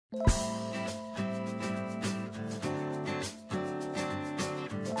Nerd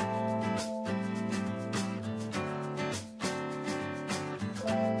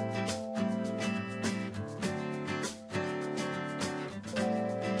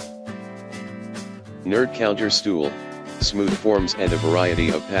Counter Stool. Smooth forms and a variety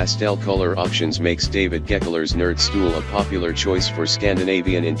of pastel color options makes David Geckeler's Nerd Stool a popular choice for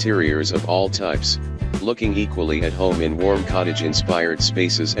Scandinavian interiors of all types, looking equally at home in warm cottage-inspired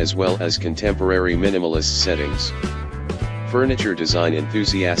spaces as well as contemporary minimalist settings. Furniture design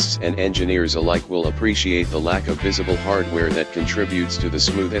enthusiasts and engineers alike will appreciate the lack of visible hardware that contributes to the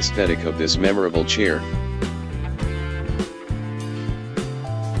smooth aesthetic of this memorable chair.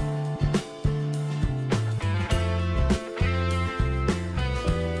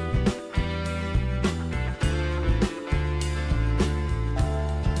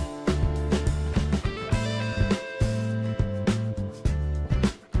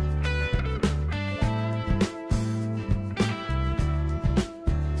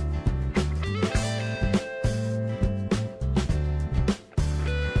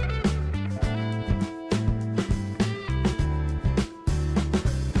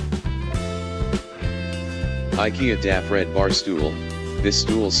 IKEA DAF Red Bar Stool. This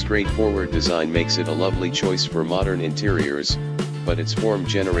stool's straightforward design makes it a lovely choice for modern interiors, but its form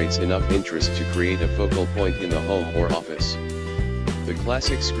generates enough interest to create a focal point in the home or office. The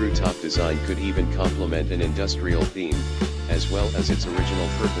classic screw-top design could even complement an industrial theme, as well as its original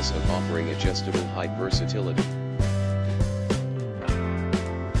purpose of offering adjustable height versatility.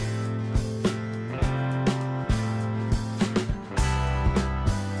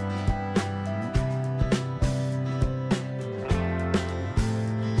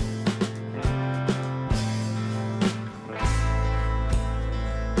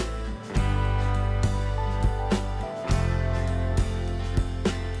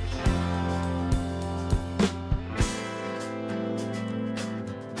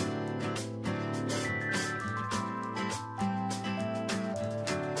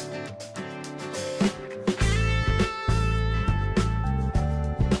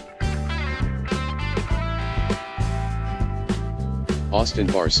 Austin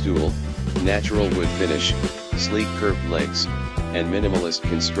Bar Stool. Natural wood finish, sleek curved legs, and minimalist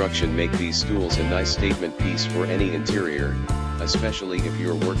construction make these stools a nice statement piece for any interior, especially if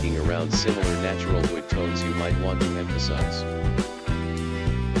you're working around similar natural wood tones you might want to emphasize.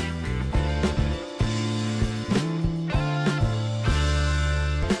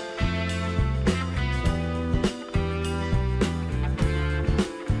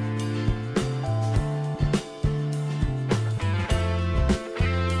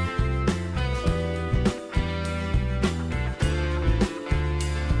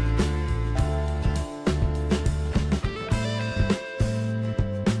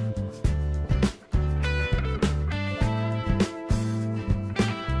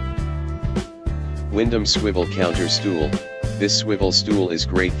 Wyndham Swivel Counter Stool. This swivel stool is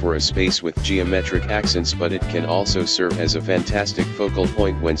great for a space with geometric accents, but it can also serve as a fantastic focal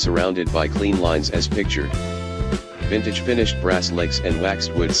point when surrounded by clean lines as pictured. Vintage finished brass legs and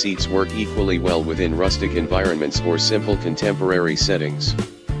waxed wood seats work equally well within rustic environments or simple contemporary settings.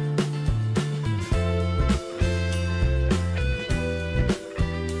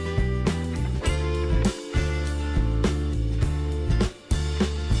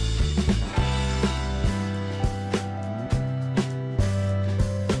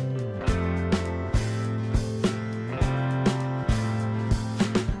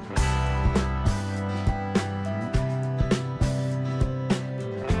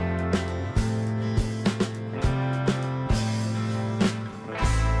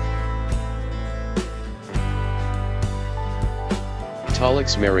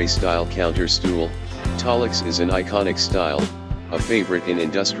 Tolix Mary Style Counter Stool. Tolix is an iconic style, a favorite in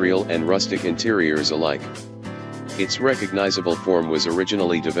industrial and rustic interiors alike. Its recognizable form was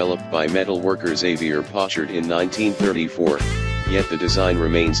originally developed by metalworker Xavier Pochard in 1934, yet the design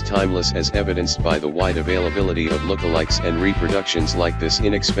remains timeless as evidenced by the wide availability of lookalikes and reproductions like this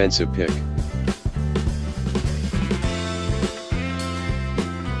inexpensive pick.